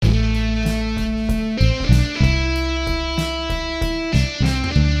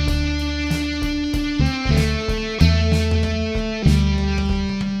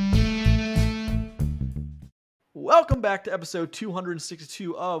back to episode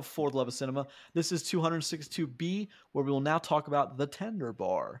 262 of For the Love of Cinema. This is 262B, where we will now talk about The Tender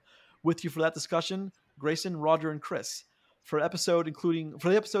Bar. With you for that discussion, Grayson, Roger, and Chris. For the episode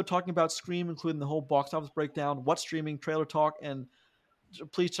talking about Scream, including the whole box office breakdown, what's streaming, trailer talk, and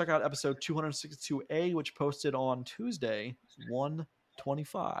please check out episode 262A, which posted on Tuesday,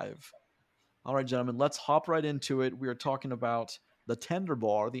 1/25. All right, gentlemen, let's hop right into it. We are talking about The Tender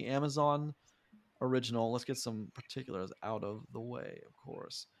Bar, the Amazon original. Let's get some particulars out of the way, of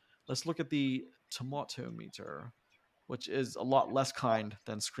course. Let's look at the tomato meter, which is a lot less kind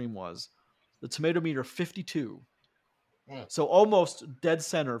than Scream was. The tomato meter, 52. So almost dead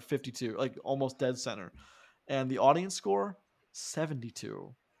center, 52, like almost dead center. And the audience score,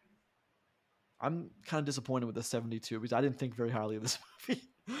 72. I'm kind of disappointed with the 72 because I didn't think very highly of this movie.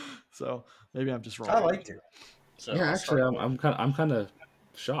 So maybe I'm just wrong. I liked it. So yeah, actually, I'm kind of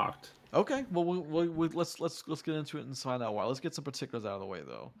shocked. Okay, well, let's get into it and find out why. Let's get some particulars out of the way,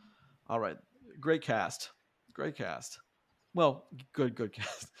 though. All right, great cast. Well, good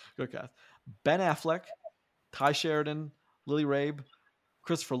cast. Good cast. Ben Affleck, Ty Sheridan, Lily Rabe,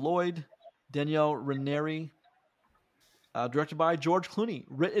 Christopher Lloyd, Danielle Ranieri. Directed by George Clooney.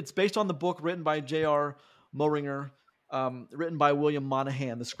 It's based on the book written by J.R. Moehringer, written by William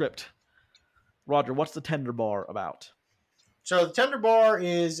Monahan. The script. Roger, what's The Tender Bar about? So The Tender Bar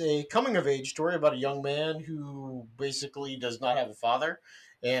is a coming-of-age story about a young man who basically does not have a father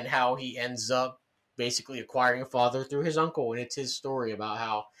and how he ends up basically acquiring a father through his uncle. And it's his story about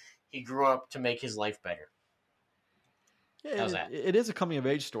how he grew up to make his life better. Yeah, How's that? It is a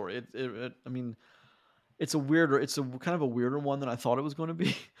coming-of-age story. I mean, it's a kind of a weirder one than I thought it was going to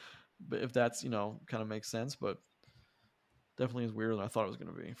be. But if that's, kind of makes sense, but definitely is weirder than I thought it was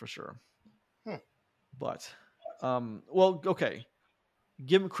going to be, for sure. But, well, okay.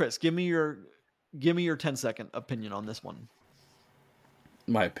 Chris, give me your 10-second opinion on this one.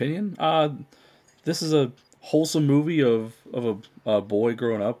 My opinion? This is a wholesome movie of a boy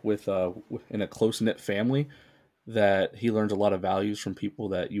growing up with in a close-knit family that he learns a lot of values from people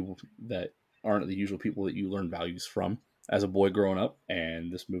that aren't the usual people that you learn values from as a boy growing up.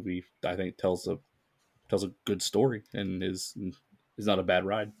 And this movie, I think, tells a good story and is not a bad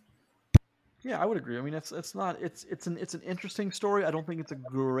ride. Yeah, I would agree. I mean, it's an interesting story. I don't think it's a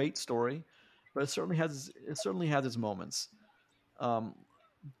great story, but it certainly has its moments. So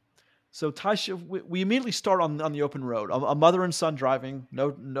Tasha, we immediately start on the open road. A mother and son driving,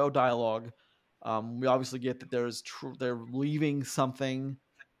 no dialogue. We obviously get that they're leaving something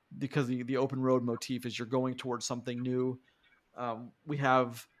because the open road motif is you're going towards something new. We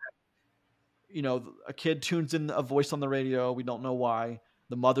have, a kid tunes in a voice on the radio. We don't know why.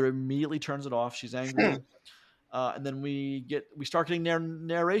 The mother immediately turns it off. She's angry. And then we start getting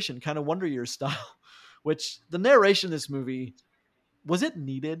narration, kind of Wonder Years style, which the narration in this movie, was it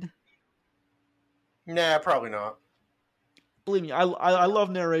needed? Nah, probably not. Believe me, I love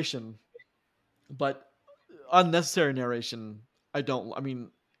narration, but unnecessary narration, I don't. I mean,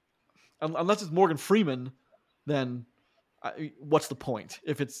 unless it's Morgan Freeman, then what's the point?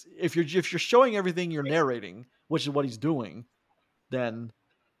 If you're showing everything you're narrating, which is what he's doing, then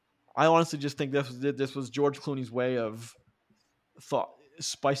I honestly just think this was George Clooney's way of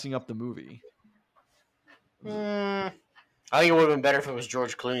spicing up the movie. I think it would have been better if it was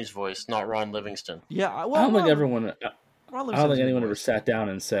George Clooney's voice, not Ron Livingston. Yeah, well, I don't think anyone ever sat down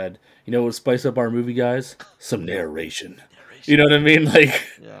and said, what would spice up our movie, guys? Some narration. You know what I mean? Like,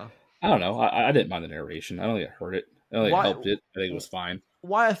 yeah. I don't know. I didn't mind the narration. I don't think I heard it. I don't think it helped it. I think it was fine.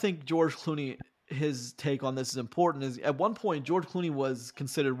 Why I think George Clooney, his take on this is important is at one point George Clooney was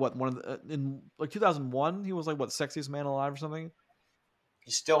considered one of the, in like 2001 he was like sexiest man alive or something.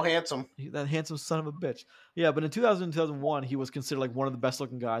 He's still handsome. That handsome son of a bitch. Yeah, but in 2001 he was considered like one of the best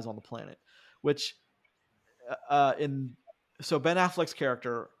looking guys on the planet, which so Ben Affleck's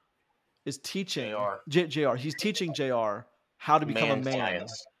character is teaching JR. He's teaching JR how to become a man.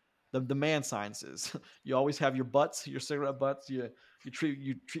 Science. The man sciences. You always have your butts, your cigarette butts. You treat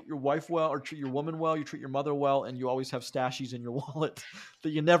your wife well, or treat your woman well. You treat your mother well, and you always have stashies in your wallet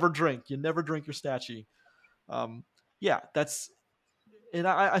that you never drink. You never drink your stashie. Yeah, that's. And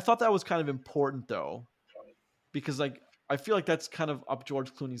I thought that was kind of important though, because like I feel like that's kind of up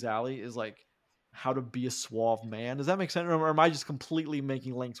George Clooney's alley is like how to be a suave man. Does that make sense, or am I just completely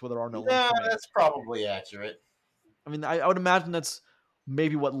making links where there are no links? Yeah, that's probably accurate. I mean, I would imagine that's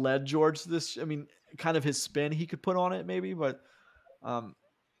maybe what led George to this. I mean, kind of his spin he could put on it, maybe, but I'm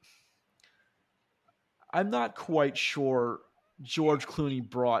not quite sure George Clooney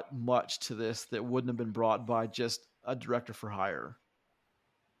brought much to this that wouldn't have been brought by just a director for hire,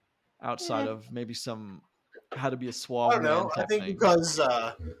 outside of maybe some how to be a I suave don't man know. type thing. Because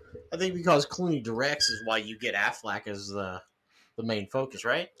Clooney directs is why you get Affleck as the main focus,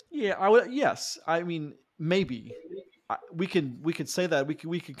 right? Yeah, I would. Yes, I mean maybe we could say that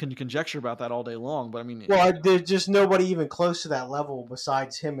we can conjecture about that all day long. But I mean, Well, there's just nobody even close to that level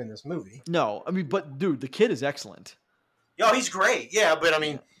besides him in this movie. no, I mean, but dude, the kid is excellent. Yo, he's great. Yeah, but I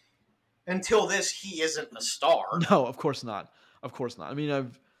mean, until this, he isn't a star. No, of course not. Of course not. I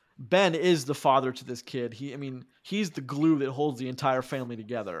mean, Ben is the father to this kid. He's the glue that holds the entire family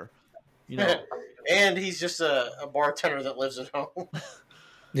together. You know, And he's just a bartender that lives at home.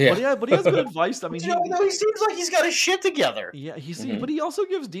 Yeah. but he has good advice. I mean, he seems like he's got his shit together. yeah, Mhm. but he also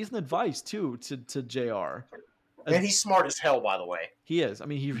gives decent advice too to Jr. And he's smart as hell, by the way. He is. I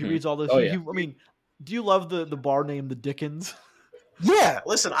mean, he Mhm. reads all this. Oh, yeah. I mean, do you love the bar name the Dickens? Yeah,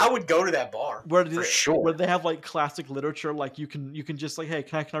 listen, I would go to that bar for sure. Where they have like classic literature, like you can just like, hey,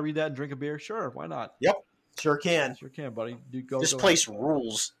 can I read that and drink a beer? Sure, why not? Yep, sure can. Sure can, buddy. Dude, go. This go place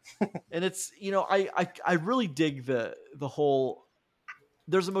rules. and it's I really dig the whole.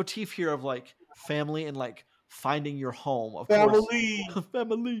 There's a motif here of like family and like finding your home. Of Family. course,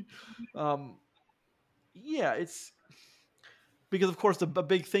 family. Yeah, it's because of course a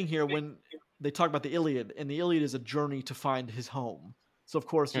big thing here when they talk about the Iliad, and the Iliad is a journey to find his home. So of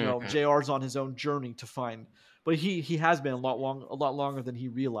course, JR's on his own journey to find, but he has been a lot longer than he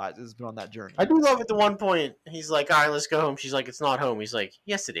realizes. Has been on that journey. I do love at the one point he's like, "All right, let's go home." She's like, "It's not home." He's like,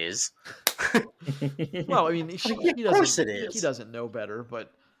 "Yes, it is." Well, I mean, he Of course doesn't. it is. He doesn't know better,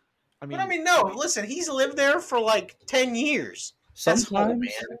 but I mean, But I mean, no. Listen, he's lived there for like 10 years. That's home,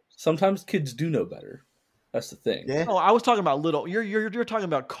 man. Sometimes kids do know better. That's the thing. Yeah. oh, I was talking about little. You're talking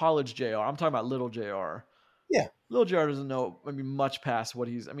about college JR. I'm talking about little JR. Yeah. Little JR doesn't know. I mean, much past what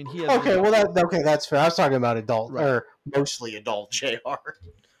he's. I mean, he has. Okay, well, that's fair. I was talking about adult Right. or mostly adult JR.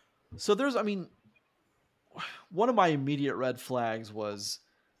 So there's. I mean, one of my immediate red flags was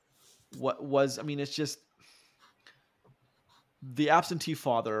what was. I mean, it's just the absentee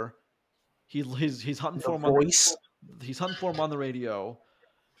father. He's hunting for him. He's hunting for him on the radio.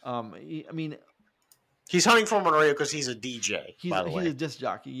 I mean, He's hunting for him on the radio because he's a DJ. he's by the he's way, a disc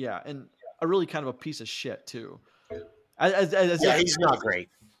jockey, yeah, and a really kind of a piece of shit too. he's not great.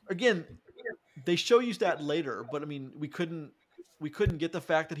 Again, they show you that later, but I mean, we couldn't get the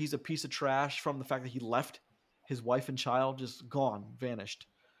fact that he's a piece of trash from the fact that he left his wife and child just gone, vanished.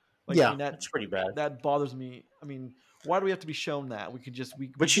 Like, Yeah, I mean, that's pretty bad. That bothers me. I mean, why do we have to be shown that? We could just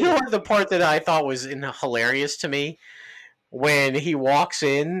But you know what? The part that I thought was hilarious to me when he walks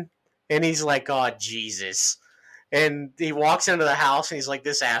in and he's like, "Oh Jesus," and he walks into the house and he's like,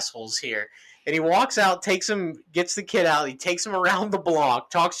 "This asshole's here." And he walks out, gets the kid out. He takes him around the block,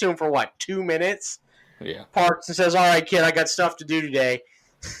 talks to him for 2 minutes. Yeah. Parks and says, "All right, kid, I got stuff to do today."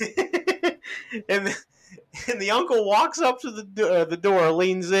 and the uncle walks up to the door,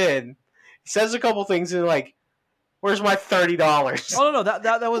 leans in, says a couple things, and like, "Where's my $30?" Oh no,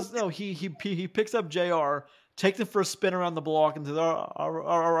 that was no. He picks up JR, takes him for a spin around the block, and says, "All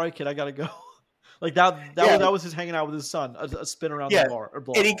right, kid, I gotta go." Like that was his hanging out with his son, a spin around the bar or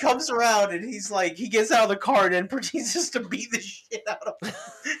block. And he comes around and he's like, he gets out of the car and then proceeds just to beat the shit out of him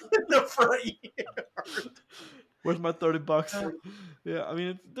in the front yard. Where's my $30? Yeah, I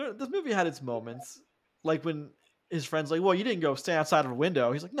mean, this movie had its moments, like when his friend's like, "Well, you didn't go stand outside of a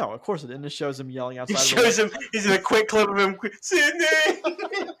window." He's like, "No, of course it didn't." It shows him yelling outside. He shows him. He's in a quick clip of him, Sydney.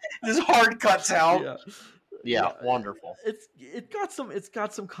 This hard cuts out. Yeah, wonderful. It's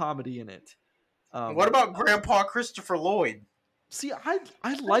got some comedy in it. What about Grandpa Christopher Lloyd? See,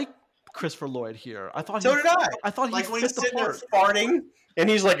 I like Christopher Lloyd here. I thought So did I. I thought he Like when fit he's the sitting there part. farting, and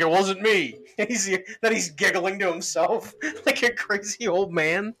he's like, "It wasn't me." And he's giggling to himself like a crazy old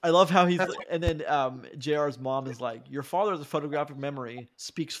man. I love how and then JR's mom is like, "Your father has a photographic memory,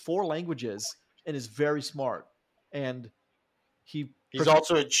 speaks 4 languages, and is very smart." And he's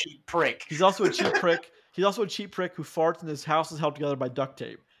also a cheap prick. He's also a cheap prick. He's also a cheap prick who farts and his house is held together by duct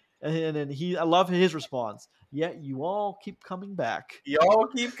tape. And then I love his response. Yet you all keep coming back. Y'all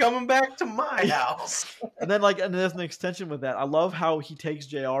keep coming back to my house. And then there's an extension with that. I love how he takes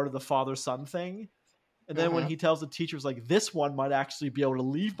JR to the father-son thing. And then when he tells the teachers, like, this one might actually be able to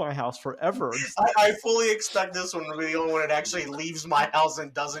leave my house forever. I fully expect this one to be the only one that actually leaves my house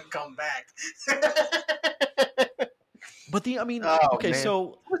and doesn't come back. But man.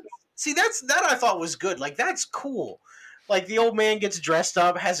 So see, that I thought was good. Like, that's cool. Like, the old man gets dressed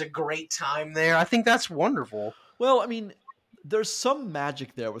up, has a great time there. I think that's wonderful. Well, I mean, there's some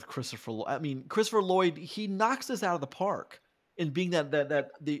magic there with Christopher. I mean, Christopher Lloyd, he knocks this out of the park in being the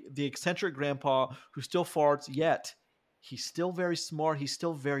eccentric grandpa who still farts, yet he's still very smart. He's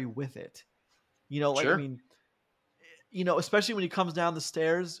still very with it. Sure. I mean, especially when he comes down the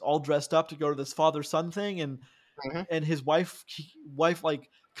stairs all dressed up to go to this father-son thing, Mhm. and his wife like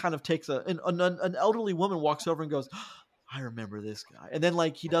kind of takes an elderly woman walks over and goes, I remember this guy. And then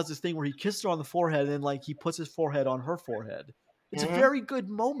like he does this thing where he kisses her on the forehead and then like he puts his forehead on her forehead. It's a Mhm. very good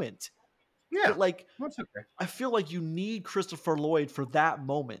moment. Yeah, But like that's okay. I feel like you need Christopher Lloyd for that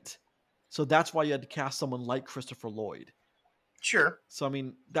moment. So that's why you had to cast someone like Christopher Lloyd. Sure. So I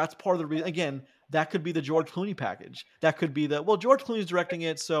mean, that's part of the reason. Again, that could be the George Clooney package. That could be George Clooney's directing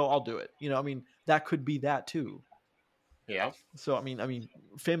it, so I'll do it. I mean, that could be that too. Yeah. So I mean,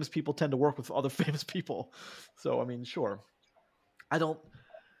 famous people tend to work with other famous people. So I mean, sure. I don't.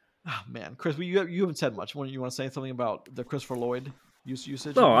 Oh, man, Chris, you haven't said much. You want to say something about the Christopher Lloyd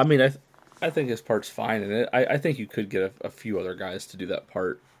usage? No, I mean, I think his part's fine in it. I think you could get a few other guys to do that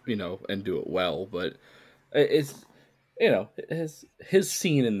part, and do it well. But it's his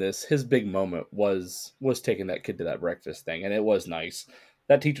scene in this, his big moment was taking that kid to that breakfast thing, and it was nice.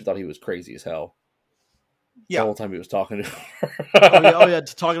 That teacher thought he was crazy as hell. Yeah. The whole time he was talking to her. oh yeah,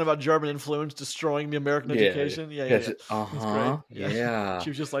 talking about German influence destroying the American Yeah, education. Yeah. It's great. Yeah. She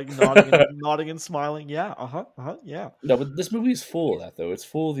was just like nodding and smiling. Yeah, yeah. No, but this movie is full of that though. It's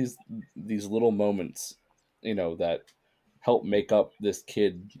full of these little moments, that help make up this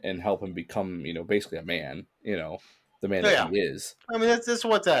kid and help him become, basically a man. The man that he is. I mean, that's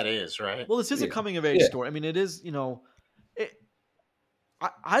what that is, right? Well, this is a coming of age story. I mean, it is.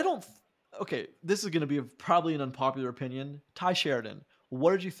 I don't. Okay, this is going to be probably an unpopular opinion. Ty Sheridan.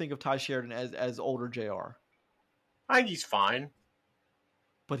 What did you think of Ty Sheridan as older JR? I think he's fine.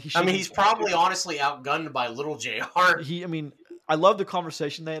 But he's probably honestly outgunned by little JR. I love the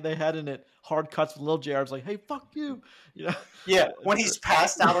conversation they had in it. Hard cuts with little JR. It's like, hey, fuck you. Yeah, when he's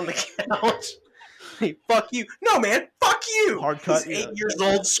passed out on the couch. Hey, fuck you. No, man, fuck you. Hard cut. He's 8 years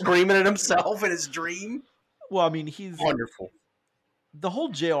old screaming at himself in his dream. Well, I mean, he's wonderful. The whole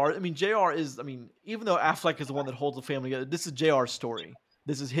JR, JR is, even though Affleck is the one that holds the family together, this is JR's story.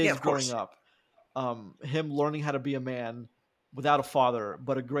 This is his growing up. Him learning how to be a man without a father,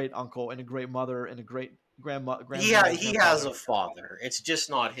 but a great uncle and a great mother and a great grandmother. Yeah, he has a father. It's just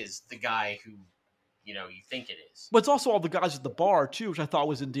not the guy who, you think it is. But it's also all the guys at the bar, too, which I thought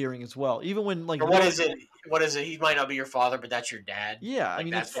was endearing as well. Even when, like... Or what is it? What is it? He might not be your father, but that's your dad? Yeah. Like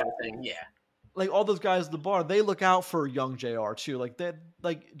that sort of thing, yeah. Like all those guys at the bar, they look out for young JR too. Like that,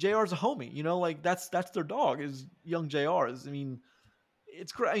 like JR's a homie, like that's their dog is young JR's.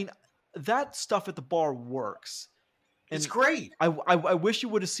 It's great. That stuff at the bar works. And it's great. I wish you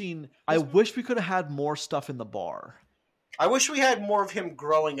would have seen. I wish we could have had more stuff in the bar. I wish we had more of him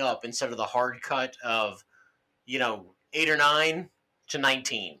growing up instead of the hard cut of, 8 or 9 to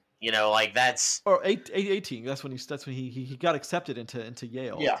 19. Like that's or 18. That's when he got accepted into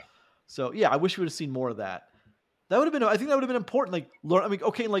Yale. Yeah. So yeah, I wish we would have seen more of that. That would have been. I think that would have been important. Like learn.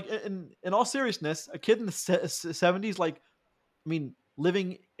 Okay. Like in all seriousness, a kid in the 70s, like,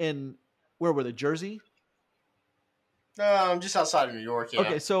 living in where were they? Jersey. Just outside of New York. Yeah.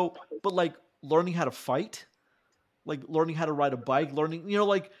 Okay. So, but like learning how to fight, like learning how to ride a bike, learning,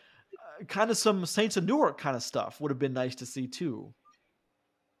 kind of some Saints of Newark kind of stuff would have been nice to see too.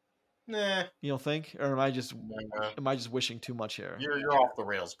 Nah. You don't think? Or am I just wishing too much here? You're off the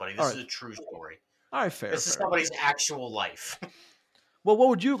rails, buddy. This is a true story. All right, fair. This is somebody's actual life. Well, what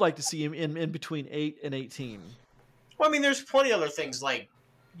would you like to see in between 8 and 18? Well, there's plenty of other things. Like,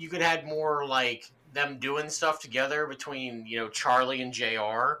 you could have more, like, them doing stuff together between, Charlie and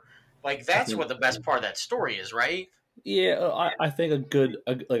JR. Like, that's what the best part of that story is, right? Yeah, I think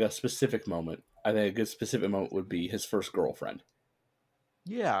a specific moment. I think a good specific moment would be his first girlfriend.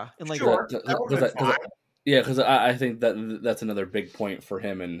 Yeah, and like sure. Because I think that's another big point for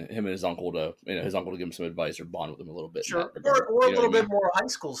him and his uncle to his uncle to give him some advice or bond with him a little bit. Sure, or a little bit more high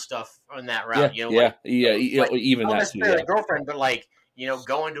school stuff on that route. Yeah, like, even not that necessarily too. A girlfriend, but like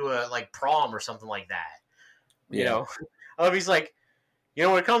going to a prom or something like that. I love he's like,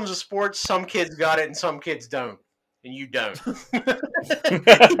 when it comes to sports, some kids got it and some kids don't, and you don't.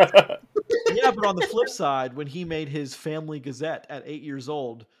 Yeah, but on the flip side, when he made his Family Gazette at 8 years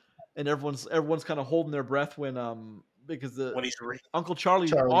old, and everyone's kind of holding their breath when because Uncle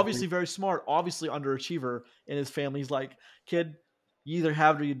Charlie's obviously very smart, obviously underachiever in his family. He's like, kid, you either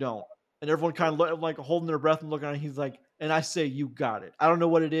have it or you don't, and everyone kind of like holding their breath and looking at him. He's like, and I say you got it. I don't know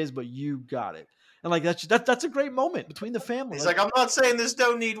what it is, but you got it. And like that's a great moment between the family. He's like, I'm not saying this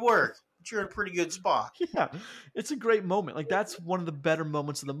don't need work, but you're in a pretty good spot. Yeah, it's a great moment. Like that's one of the better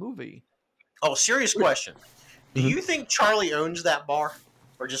moments of the movie. Oh, serious question. Do you think Charlie owns that bar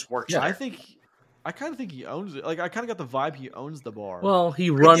or just works there? I think I kind of think he owns it. Like, I kind of got the vibe he owns the bar. Well, he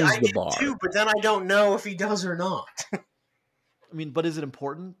runs I the did bar. too, but then I don't know if he does or not. I mean, but is it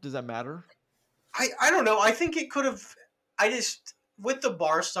important? Does that matter? I don't know. I think it could have. I just with the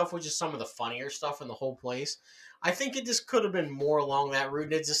bar stuff, which is some of the funnier stuff in the whole place. I think it just could have been more along that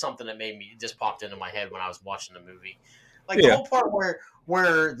route. It's just something that it just popped into my head when I was watching the movie. Like the whole part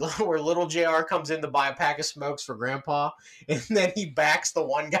where little JR comes in to buy a pack of smokes for Grandpa, and then he backs the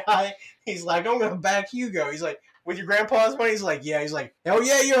one guy. He's like, "I'm gonna back Hugo." He's like, "With your grandpa's money?" He's like, "Yeah." He's like, "Hell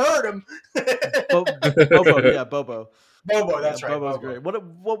yeah, you heard him." Bobo, yeah, Bobo. Bobo, that's Yeah, right. Bobo's Bobo. great.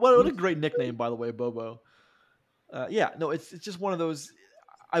 What a great nickname, by the way, Bobo. Yeah, no, it's just one of those.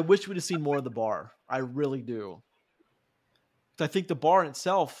 I wish we'd have seen more of the bar. I really do. I think the bar in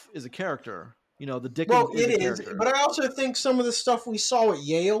itself is a character. You know, the Dickens Well, is a it is, character. but I also think some of the stuff we saw at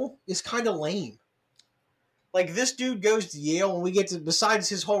Yale is kind of lame. Like, this dude goes to Yale, and we get to, besides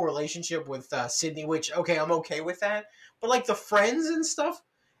his whole relationship with Sydney, which, okay, I'm okay with that, but, like, the friends and stuff,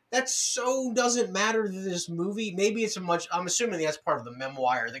 that so doesn't matter to this movie. Maybe it's I'm assuming that's part of the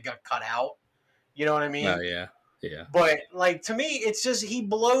memoir that got cut out. You know what I mean? Oh, yeah. Yeah. But, like, to me, it's just he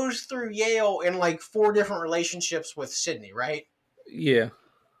blows through Yale in, like, 4 different relationships with Sydney, right? Yeah.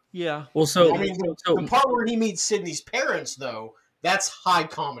 Yeah. Well, so I mean, the part where he meets Sydney's parents, though, that's high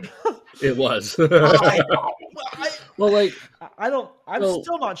comedy. it was. High comedy. Well, like, I'm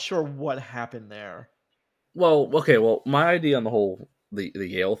still not sure what happened there. Well, okay. Well, my idea on the whole the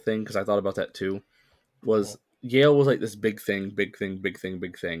Yale thing, because I thought about that too, was Yale was like this big thing,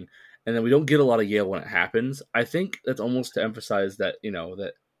 and then we don't get a lot of Yale when it happens. I think that's almost to emphasize that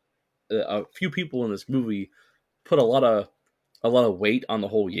that a few people in this movie put a lot of weight on the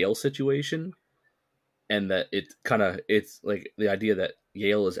whole Yale situation, and that it's like the idea that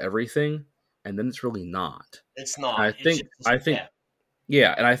Yale is everything, and then it's really not. It's not. And I think,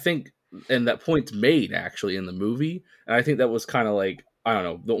 yeah, and I think, and that point's made actually in the movie, and I think that was kind of like, I don't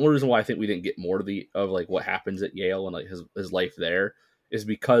know, the only reason why I think we didn't get more of like what happens at Yale and like his life there is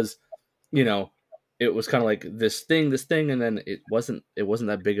because it was kind of like this thing, and then it wasn't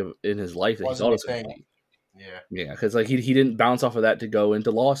that big of in his life that he thought it was going to be. Yeah, because like he didn't bounce off of that to go into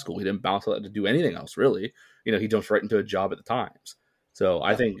law school. He didn't bounce off that to do anything else really. He jumped right into a job at the Times. So yeah.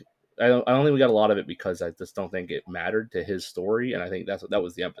 I don't think we got a lot of it because I just don't think it mattered to his story, and I think that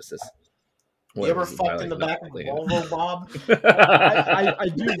was the emphasis. You ever fucked in the back of a Volvo, Bob? I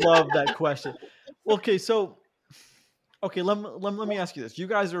do love that question. Okay, so let me ask you this: you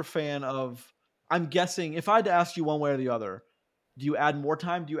guys are a fan of? I'm guessing if I had to ask you one way or the other, do you add more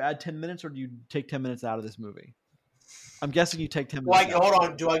time? Do you add 10 minutes, or do you take 10 minutes out of this movie? I'm guessing you take 10 minutes. Hold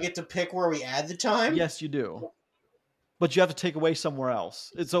on. Do I get to pick where we add the time? Yes, you do. But you have to take away somewhere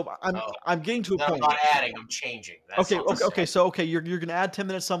else. So I'm getting to a point. I'm not adding. I'm changing. That's okay. So you're going to add 10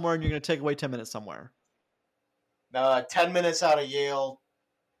 minutes somewhere, and you're going to take away 10 minutes somewhere. 10 minutes out of Yale.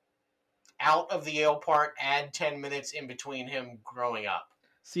 Out of the Yale part, add 10 minutes in between him growing up.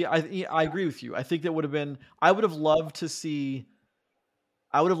 See, I agree with you. I think that would have been. I would have loved to see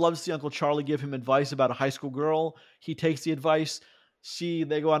Uncle Charlie give him advice about a high school girl. He takes the advice. They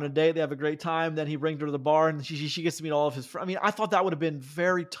go on a date. They have a great time. Then he brings her to the bar, and she gets to meet all of his friends. I mean, I thought that would have been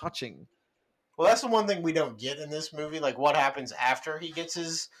very touching. Well, that's the one thing we don't get in this movie. Like, what happens after he gets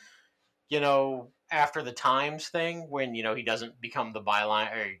his, after the Times thing, when, he doesn't become the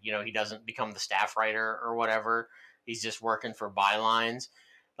byline, or, he doesn't become the staff writer or whatever. He's just working for bylines.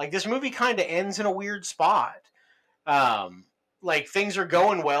 Like, this movie kind of ends in a weird spot. Like, things are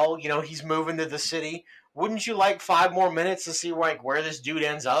going well. He's moving to the city. Wouldn't you like 5 more minutes to see where this dude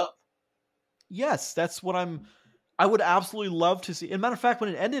ends up? Yes, that's what I would absolutely love to see. As a matter of fact,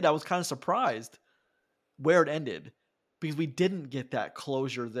 when it ended, I was kind of surprised where it ended because we didn't get that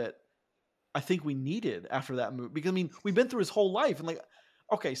closure that I think we needed after that movie. Because, I mean, we've been through his whole life. And, like,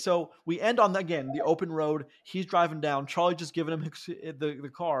 okay, so we end on, again, the open road. He's driving down. Charlie just giving him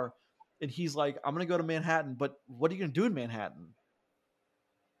the car. And he's like, I'm going to go to Manhattan. But what are you going to do in Manhattan?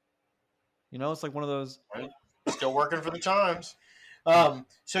 It's like one of those. Right. Still working for the Times. So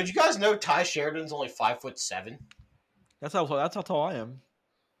did you guys know Ty Sheridan's only 5'7"? That's how tall I am.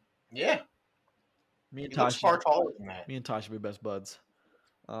 Yeah. Me and Ty looks far taller than that. Me and Ty should be best buds.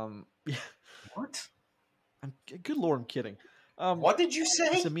 Yeah. What? Good Lord, I'm kidding. What did you say?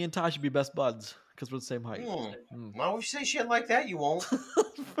 I said me and Ty should be best buds because we're the same height. Why would you say shit like that? You won't.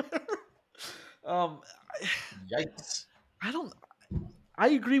 Yikes. I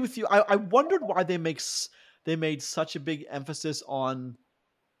agree with you. I wondered why they made such a big emphasis on.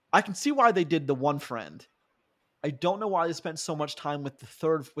 I can see why they did the one friend. I don't know why they spent so much time with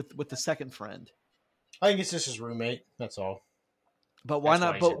the second friend. I think it's just his roommate. That's all. But why That's why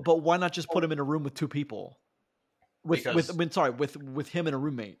not? he's in But why not just put him in a room with two people? With Because- with him and a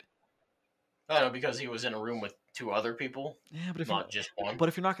roommate. I don't know, because he was in a room with two other people, Yeah, but if not just one. But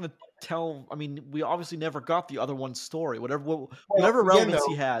if you're not going to tell, I mean, we obviously never got the other one's story. Whatever Well, whatever again, relevance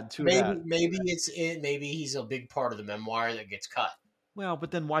though, he had to maybe that. maybe he's a big part of the memoir that gets cut. Well,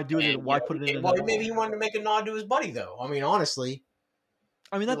 but then why do it? And, Why you know, put it in? well, maybe he wanted to make a nod to his buddy, though. I mean, honestly,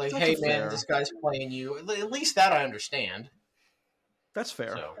 I mean, like, that's hey fair. man, this guy's playing you. At least that I understand. That's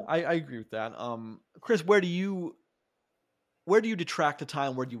fair. So. I agree with that. Chris, where do you detract the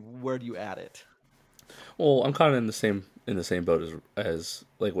time? Where do you add it? Well, I'm kind of in the same boat as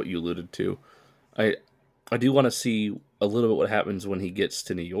like what you alluded to. I do want to see a little bit what happens when he gets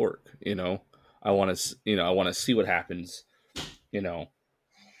to New York. I want to see what happens.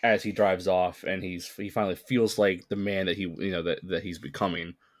 As he drives off and he finally feels like the man that that he's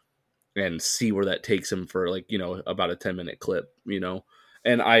becoming, and see where that takes him for about a 10-minute clip.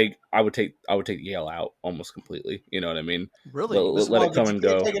 And I would take Yale out almost completely. You know what I mean? Really? Let it come and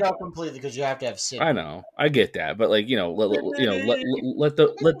go. Take it out completely because you have to have Sid. I know, I get that, but let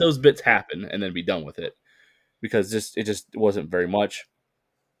those bits happen and then be done with it, because it just wasn't very much.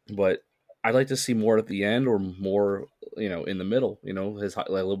 But I'd like to see more at the end, or more in the middle. His a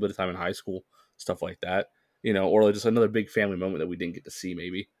little bit of time in high school, stuff like that. Or just another big family moment that we didn't get to see,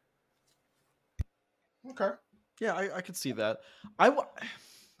 maybe. Okay. Yeah, I could see that.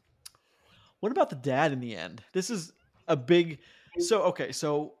 What about the dad in the end? This is a big.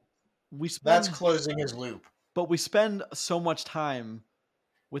 So we spend. That's closing his loop. But we spend so much time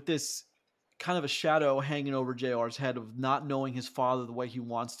with this kind of a shadow hanging over JR's head of not knowing his father the way he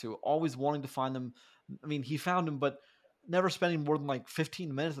wants to, always wanting to find him. I mean, he found him, but never spending more than like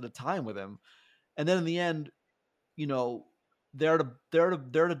 15 minutes at a time with him. And then in the end, they're at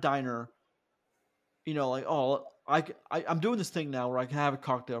a diner. Like, oh, I'm doing this thing now where I can have a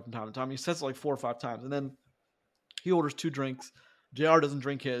cocktail from time to time. He says it like 4 or 5 times, and then he orders 2 drinks. JR doesn't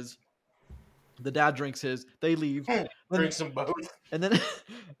drink his. The dad drinks his. They leave. Drinks them both. And then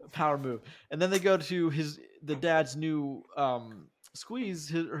power move. And then they go to the dad's new Squeeze.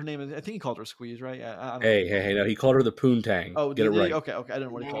 Her name is, I think he called her Squeeze, right? Hey, no, he called her the Poontang. Oh, get it right. Okay. I didn't know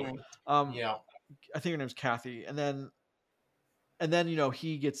what he called her. Yeah. I think her name's Kathy. And then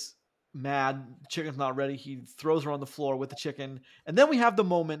he gets mad. The chicken's not ready. He throws her on the floor with the chicken. And then we have the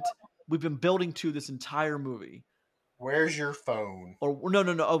moment we've been building to this entire movie. Where's your phone? Or no,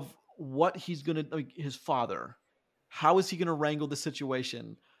 of what he's gonna, like, his father. How is he gonna wrangle the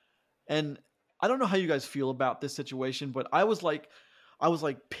situation? And I don't know how you guys feel about this situation, but I was like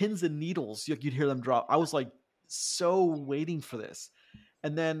pins and needles. You'd hear them drop. I was like so waiting for this,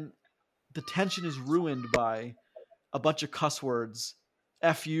 and then the tension is ruined by a bunch of cuss words.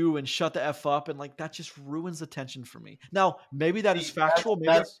 F you and shut the F up, and like that just ruins the tension for me. Now, maybe that is factual.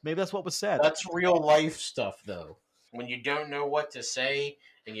 Maybe that's what was said. That's real life stuff, though. When you don't know what to say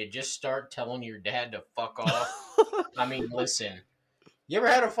and you just start telling your dad to fuck off. I mean, listen. You ever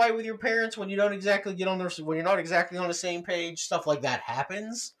had a fight with your parents when you don't exactly when you're not exactly on the same page? Stuff like that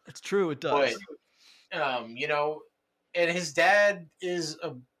happens. It's true. It does. But, and his dad is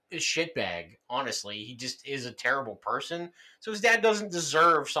a shitbag. Honestly, he just is a terrible person. So his dad doesn't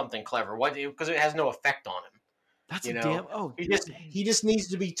deserve something clever. Why? Because it has no effect on him. That's a damn. Oh, he just needs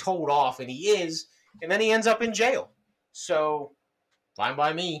to be told off, and he is, and then he ends up in jail. So, fine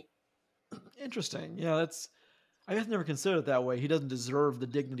by me. Interesting. Yeah, I guess never considered it that way. He doesn't deserve the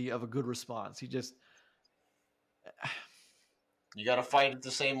dignity of a good response. He just. You got to fight at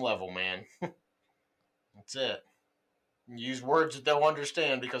the same level, man. That's it. Use words that they'll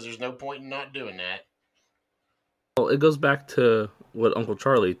understand, because there's no point in not doing that. Well, it goes back to what Uncle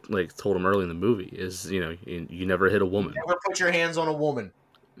Charlie told him early in the movie: is you never hit a woman. Never put your hands on a woman.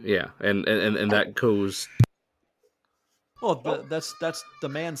 Yeah, and that goes. Well, that's the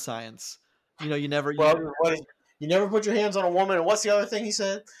man science. You never. You never put your hands on a woman. And what's the other thing he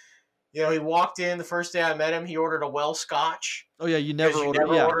said? He walked in the first day I met him. He ordered a well scotch. Oh yeah, you never order.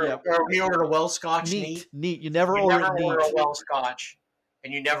 He ordered a well scotch neat. Neat. You never order a well scotch,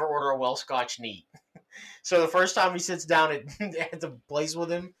 and you never order a well scotch neat. So the first time he sits down at the place with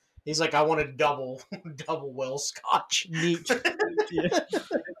him, he's like, "I want a double well scotch neat."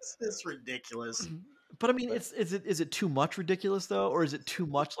 It's ridiculous. But I mean, is it too much ridiculous though, or is it too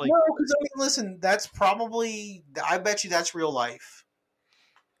much like? No, because listen, that's probably. I bet you that's real life.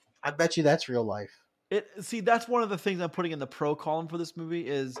 That's one of the things I'm putting in the pro column for this movie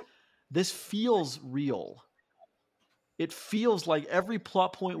is this feels real. It feels like every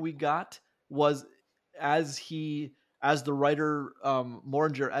plot point we got was as the writer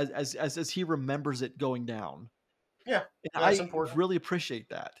Moringer as he remembers it going down. Yeah, And that's I important. really appreciate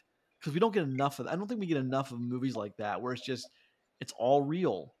that because we don't get enough of. I don't think we get enough of movies like that where it's all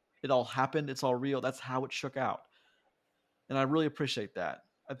real. It all happened. It's all real. That's how it shook out, and I really appreciate that.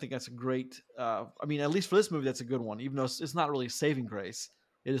 I think that's a great. I mean, at least for this movie, that's a good one. Even though it's not really a saving grace,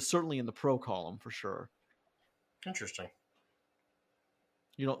 it is certainly in the pro column for sure. Interesting.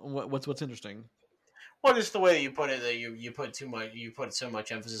 You know what's interesting? Well, just the way that you put it, that you put so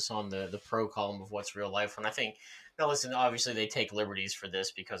much emphasis on the pro column of what's real life. And I think, now listen, obviously they take liberties for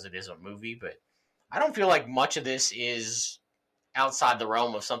this because it is a movie, but I don't feel like much of this is outside the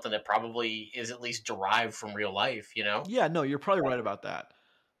realm of something that probably is at least derived from real life. You know? Yeah, no, you're probably right about that.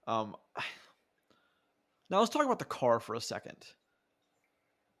 Um, now let's talk about the car for a second.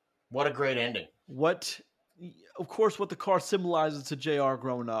 What a great ending! What, of course, what the car symbolizes to Jr.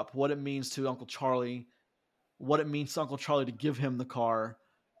 growing up, what it means to Uncle Charlie, what it means to Uncle Charlie to give him the car.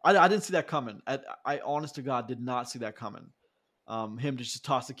 I didn't see that coming. I honest to God did not see that coming. Him to just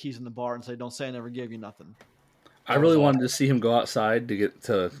toss the keys in the bar and say, "Don't say I never gave you nothing." I really wanted to see him go outside to get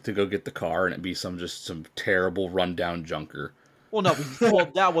to go get the car, and it be some terrible rundown junker. Well, no,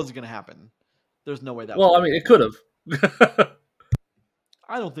 well that wasn't going to happen. There's no way that. Well, I mean, it could have.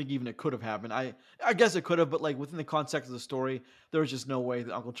 I don't think even it could have happened. I guess it could have, but like within the context of the story, there was just no way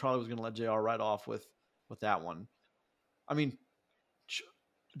that Uncle Charlie was going to let Jr. ride off with that one. I mean,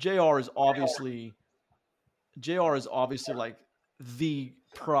 Jr. is obviously like the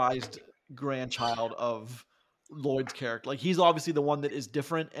prized grandchild of Lloyd's character. Like he's obviously the one that is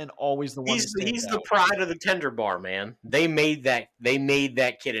different and always the one. He's the pride of the Tender Bar, man. They made that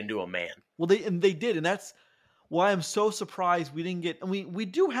kid into a man. Well, they did, and that's why I'm so surprised we didn't get. And we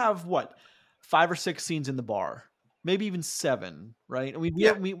do have what 5 or 6 scenes in the bar, maybe even 7, right? And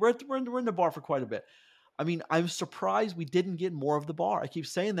we're in the bar for quite a bit. I mean, I'm surprised we didn't get more of the bar. I keep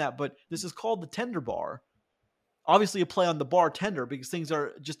saying that, but this is called the Tender Bar. Obviously, a play on the bartender because things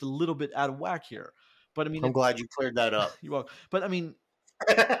are just a little bit out of whack here. But I mean, I'm glad you cleared that up. You're welcome. But I mean,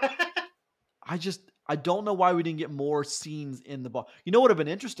 I don't know why we didn't get more scenes in the bar. You know what would have been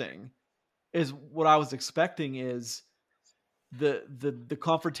interesting is what I was expecting is the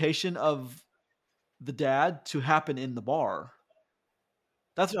confrontation of the dad to happen in the bar.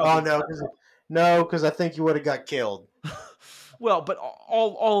 That's what no, because I think you would have got killed. Well, but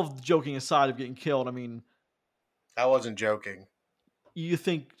all of the joking aside of getting killed, I mean, I wasn't joking. You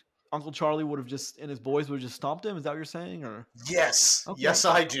think Uncle Charlie would have just and his boys would have just stomped him? Is that what you're saying? Or yes, okay. Yes,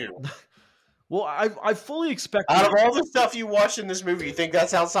 I do. Well, I fully expect out of all the stuff you watched in this movie, you think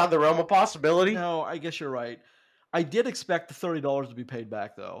that's outside the realm of possibility? No, I guess you're right. I did expect the $30 to be paid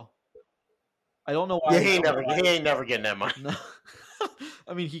back, though. I don't know why. Yeah, he ain't never getting that money. No.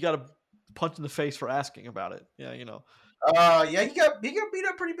 I mean, he got a punch in the face for asking about it. Yeah, you know. Yeah, he got beat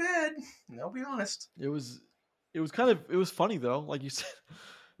up pretty bad. I'll be honest. It was funny though, like you said.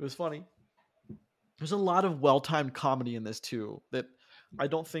 It was funny. There's a lot of well-timed comedy in this too that I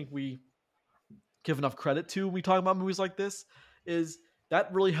don't think we give enough credit to when we talk about movies like this. Is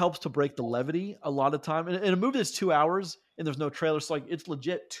that really helps to break the levity a lot of time in a movie that's 2 hours and there's no trailer, so like it's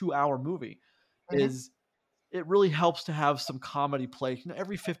legit 2-hour movie. Mm-hmm. Is it really helps to have some comedy play, you know,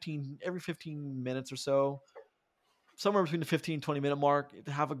 every 15 minutes or so, somewhere between the 15-20 minute mark,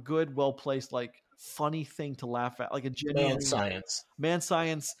 to have a good, well-placed, like funny thing to laugh at, like a genuine man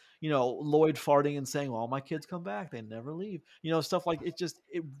science, you know, Lloyd farting and saying, well, my kids come back, they never leave, you know, stuff like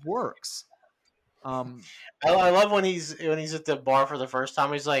it works. I love when he's at the bar for the first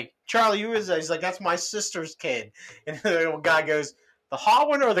time. He's like, Charlie, who is that? He's like, that's my sister's kid. And the little guy goes, the hot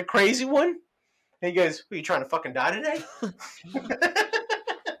one or the crazy one? And he goes, are you trying to fucking die today?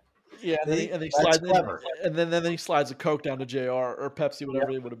 Yeah, and he slides and then he slides a Coke down to JR or Pepsi,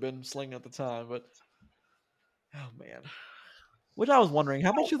 whatever it would have been slinging at the time. But oh man, which I was wondering,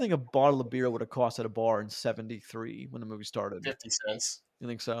 how much do you think a bottle of beer would have cost at a bar in '73 when the movie started? 50 cents. You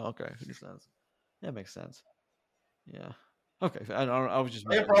think so? Okay, 50 cents. That makes sense. Yeah. Okay. I was just.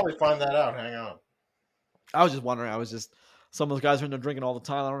 I can probably find that out. Hang on. I was just wondering. Some of those guys are in there drinking all the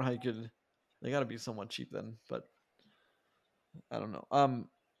time. I don't know how you could. They got to be somewhat cheap then, but I don't know.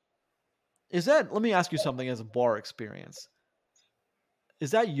 Is that? Let me ask you something as a bar experience.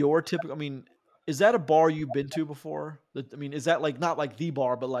 Is that your typical? I mean, is that a bar you've been to before? I mean, is that like not like the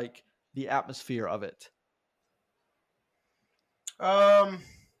bar, but like the atmosphere of it?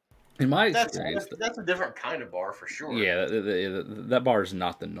 In my experience, that's a different kind of bar for sure. Yeah, that bar is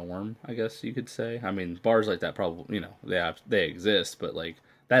not the norm, I guess you could say. I mean, bars like that probably, you know, they exist, but like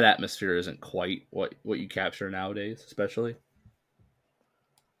that atmosphere isn't quite what you capture nowadays, especially.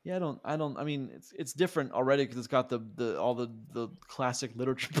 Yeah, I mean, it's different already because it's got the all the classic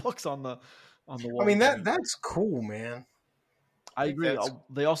literature books on the I wall. mean that's cool, man. I Think agree. that's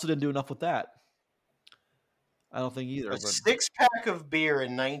They also didn't do enough with that. I don't think a either. But 6-pack of beer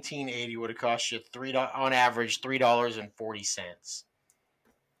in 1980 would have cost you on average $3.40.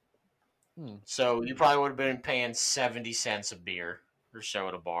 hmm, So you probably would have been paying 70 cents a beer or so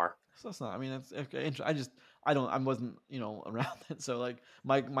at a bar. so that's not. I mean, it's okay. I don't. I wasn't around it. So like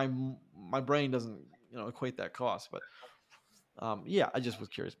my brain doesn't equate that cost. But yeah, I just was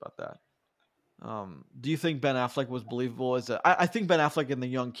curious about that. Do you think Ben Affleck was believable as I think Ben Affleck and the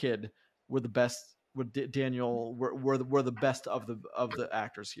young kid were the best. Daniel were the best of the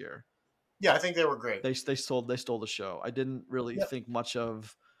actors here. Yeah, I think they were great. They stole the show. I didn't really Yep. think much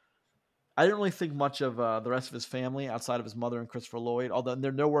of. I didn't really think much of the rest of his family outside of his mother and Christopher Lloyd. Although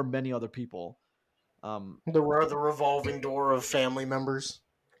there were many other people. The revolving door of family members.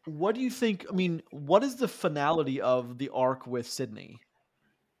 What do you think? I mean, what is the finality of the arc with Sydney?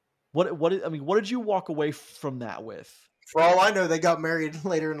 I mean, what did you walk away from that with? For all I know, they got married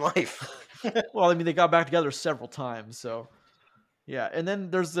later in life. Well, I mean, they got back together several times, so yeah. And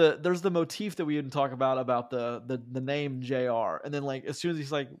then there's the motif that we didn't talk about the name JR. And then like as soon as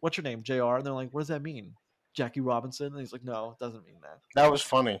he's like, "What's your name, JR?" And they're like, "What does that mean, Jackie Robinson?" And he's like, "No, it doesn't mean that." That was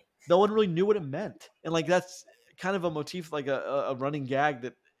funny. No one really knew what it meant, and like that's kind of a motif, like a running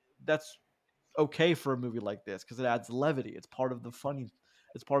gag that's okay for a movie like this because it adds levity. It's part of the funny.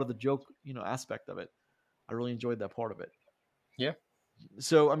 It's part of the joke, aspect of it. I really enjoyed that part of it. Yeah.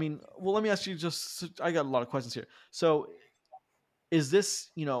 So, I mean, well, let me ask you I got a lot of questions here. So, is this,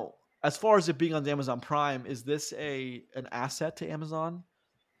 as far as it being on the Amazon Prime, is this an asset to Amazon?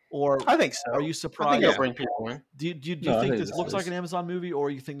 Or I think so. are you I surprised? think it'll bring people in. Do you No, I think think this this looks like is- an Amazon movie, or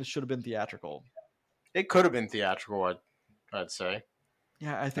you think this should have been theatrical? It could have been theatrical, I'd say.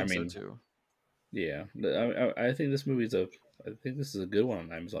 Yeah, I think mean, so too. Yeah, I think this movie's I think this is a good one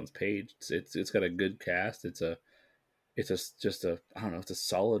on Amazon's page. It's got a good cast. Just a I don't know. It's a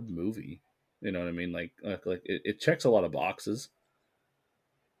solid movie. You know what I mean? Like it checks a lot of boxes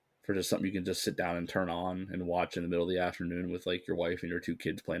for just something you can just sit down and turn on and watch in the middle of the afternoon with like your wife and your two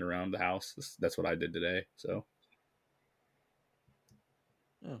kids playing around the house. That's what I did today. So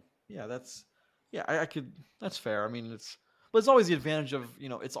Yeah, I could. That's fair. I mean, but it's always the advantage of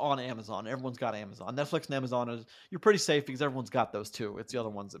it's on Amazon. Everyone's got Amazon. Netflix and Amazon you're pretty safe because everyone's got those too. It's the other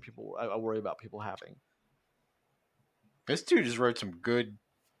ones that I worry about people having. This dude just wrote some good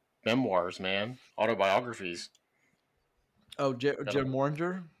memoirs, man. Autobiographies. Oh, Jared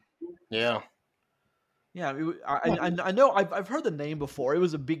Moringer. Yeah. Yeah, I know. I've heard the name before. It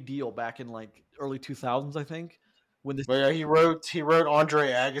was a big deal back in like early 2000s, I think. When this, But yeah, he wrote Andre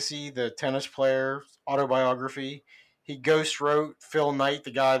Agassi, the tennis player, autobiography. He ghost wrote Phil Knight,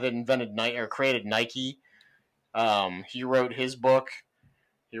 the guy that invented Nike or created Nike. He wrote his book.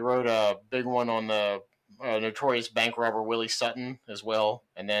 He wrote a big one on the notorious bank robber Willie Sutton as well,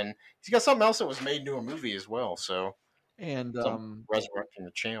 and then he's got something else that was made into a movie as well. So and Resurrecting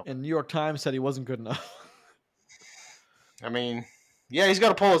the Champ. And New York Times said he wasn't good enough. I mean, yeah, he's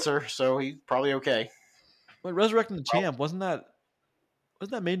got a Pulitzer, so he's probably okay. But Resurrecting the Champ wasn't that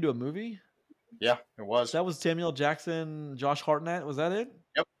made into a movie? Yeah, it was. That was Samuel Jackson, Josh Hartnett. Was that it?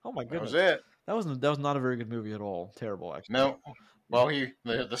 Yep. Oh my goodness. That was it. That was not a very good movie at all. Terrible, actually. No. Well,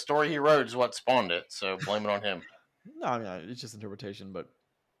 the story he wrote is what spawned it, so blame it on him. No, I mean it's just interpretation, but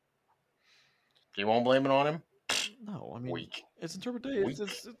You won't blame it on him? no, I mean Weak. it's interpretation.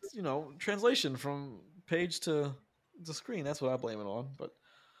 It's translation from page to screen. That's what I blame it on. But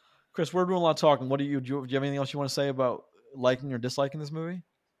Chris, we're doing a lot of talking. Do you have anything else you want to say about liking or disliking this movie?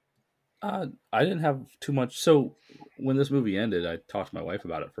 I didn't have too much. So when this movie ended, I talked to my wife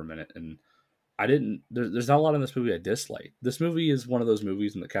about it for a minute, and I didn't. There's not a lot in this movie I dislike. This movie is one of those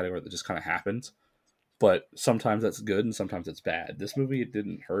movies in the category that just kind of happens, but sometimes that's good and sometimes it's bad. This movie, it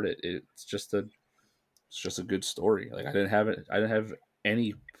didn't hurt it. It's just a good story. Like I didn't have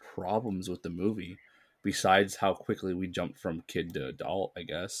any problems with the movie, besides how quickly we jumped from kid to adult. I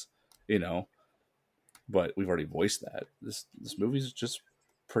guess but we've already voiced that. This movie's just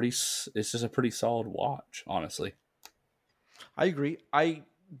it's just a pretty solid watch, honestly. I agree. I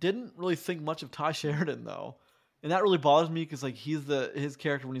didn't really think much of Ty Sheridan though, and that really bothers me because like his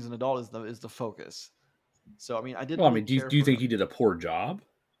character when he's an adult is the focus. So I mean, I didn't. Well, I mean, do you think he did a poor job?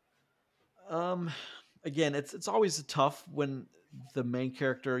 Again, it's always tough when the main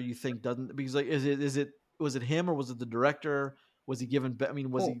character you think doesn't, because like was it him or was it the director? Was he given? I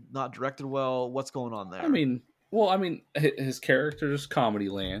mean, was he not directed well? What's going on there? I mean, his character's comedy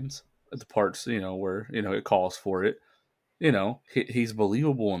lands at the parts where it calls for it. he's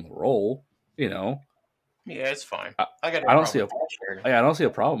believable in the role. Yeah, it's fine. I, I got no I don't problem see a with that. I don't see a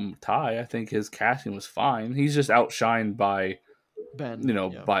problem with Ty. I think his casting was fine. He's just outshined by Ben.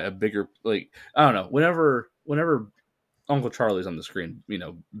 Yeah. by a bigger, like, I don't know. Whenever Uncle Charlie's on the screen,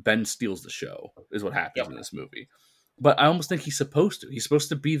 Ben steals the show is what happens in this movie. But I almost think he's supposed to. He's supposed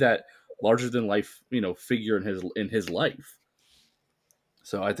to be that larger than life, figure in his life.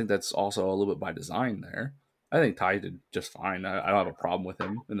 So I think that's also a little bit by design there. I think Ty did just fine. I don't have a problem with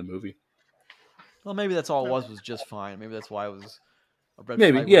him in the movie. Well, maybe that's all it was just fine. Maybe that's why it was a red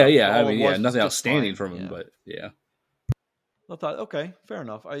Maybe, flag. yeah. I All mean, it was nothing just outstanding fine. from him, Yeah. but yeah. I thought, okay, fair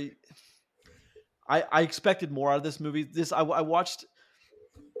enough. I expected more out of this movie. I watched.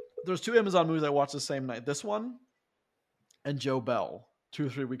 There's 2 Amazon movies I watched the same night. This one and Joe Bell 2 or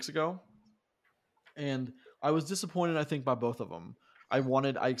 3 weeks ago, and I was disappointed. I think by both of them.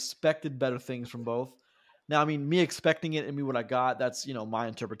 I expected better things from both. Now, I mean, me expecting it and me what I got, that's my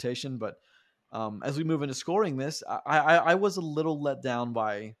interpretation. But as we move into scoring this, I was a little let down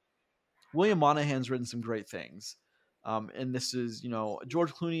by William Monahan's written some great things. And this is,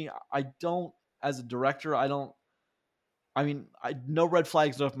 George Clooney. As a director, no red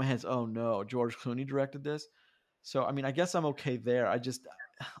flags off my hands. Oh no, George Clooney directed this. So, I mean, I guess I'm okay there.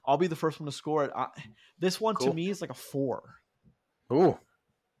 I'll be the first one to score it. This one to me is like a 4. Ooh.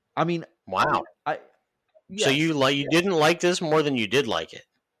 I mean, wow. Yes. So you didn't like this more than you did like it?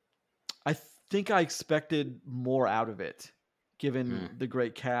 I think I expected more out of it, given the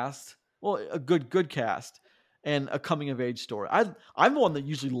great cast. Well, a good cast and a coming of age story. I'm the one that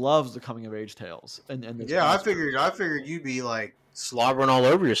usually loves the coming of age tales. And yeah, I figured you'd be like slobbering all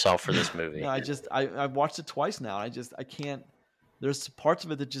over yourself for this movie. No, I've watched it twice now. And I can't. There's parts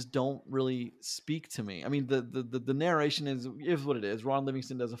of it that just don't really speak to me. I mean, the narration is what it is. Ron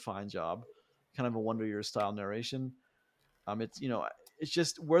Livingston does a fine job, kind of a Wonder Years style narration. It's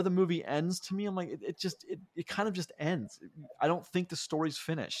just where the movie ends to me. I'm like, it kind of just ends. I don't think the story's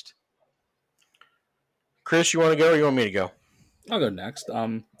finished. Chris, you want to go or you want me to go? I'll go next.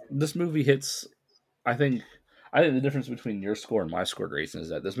 This movie hits. I think the difference between your score and my score, Grayson, is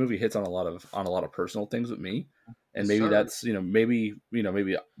that this movie hits on a lot of personal things with me, and maybe that's maybe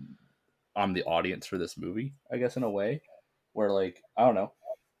I'm the audience for this movie, I guess, in a way, where, like, I don't know.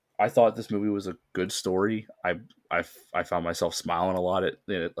 I thought this movie was a good story. I found myself smiling a lot at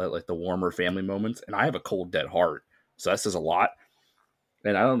like the warmer family moments, and I have a cold, dead heart, so that says a lot.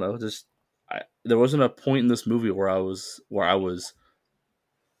 And I don't know, there wasn't a point in this movie where I was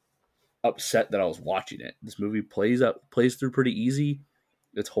upset that I was watching it. This movie plays through pretty easy.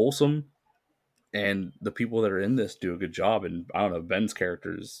 It's wholesome, and the people that are in this do a good job. And I don't know, Ben's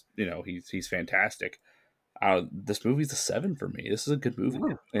character is, he's fantastic. This movie's a 7 for me. This is a good movie.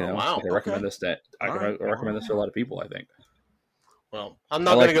 Wow. I recommend this. I recommend this to a lot of people, I think. Well, I'm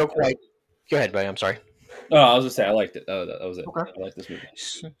not going to go quite. Go ahead, buddy. I'm sorry. Oh, I was just saying I liked it. That was it. Okay. I like this movie.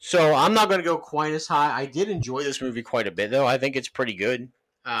 So I'm not going to go quite as high. I did enjoy this movie quite a bit, though. I think it's pretty good,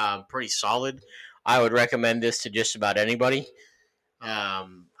 pretty solid. I would recommend this to just about anybody.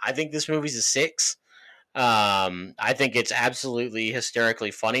 I think this movie's a 6. I think it's absolutely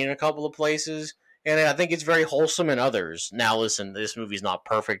hysterically funny in a couple of places, and I think it's very wholesome in others. Now, listen, this movie's not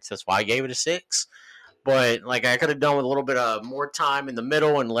perfect. That's why I gave it a 6. But, like, I could have done with a little bit of more time in the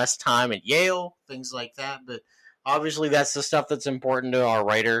middle and less time at Yale, things like that. But obviously that's the stuff that's important to our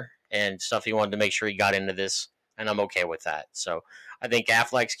writer and stuff he wanted to make sure he got into this, and I'm okay with that. So I think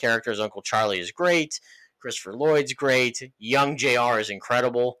Affleck's character as Uncle Charlie is great. Christopher Lloyd's great. Young JR is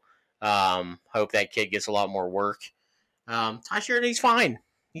incredible. Hope that kid gets a lot more work. Ty Sheridan's fine.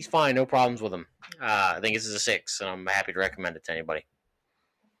 He's fine. No problems with him. I think this is a 6, and I'm happy to recommend it to anybody.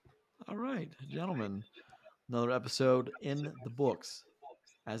 All right, gentlemen. Another episode in the books,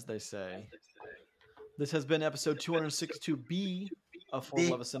 as they say. This has been episode 262B of For the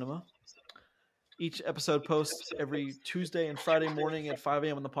Love of Cinema. Each episode posts every Tuesday and Friday morning at 5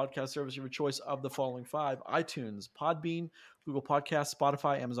 a.m. on the podcast service of your choice of the following 5: iTunes, Podbean, Google Podcasts,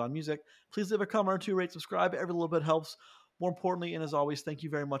 Spotify, Amazon Music. Please leave a comment or 2, rate, subscribe. Every little bit helps. More importantly, and as always, thank you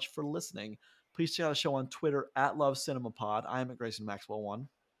very much for listening. Please check out the show on Twitter at LoveCinemaPod. I am at Grayson Maxwell 1.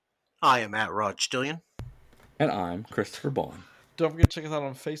 I am at Rod Stillion. And I'm Christopher Bond. Don't forget to check us out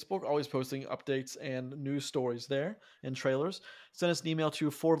on Facebook. Always posting updates and news stories there and trailers. Send us an email to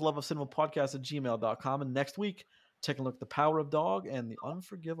fortheloveofcinemapodcast@gmail.com. And next week, taking a look at The Power of Dog and The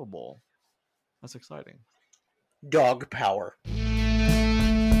Unforgivable. That's exciting. Dog power.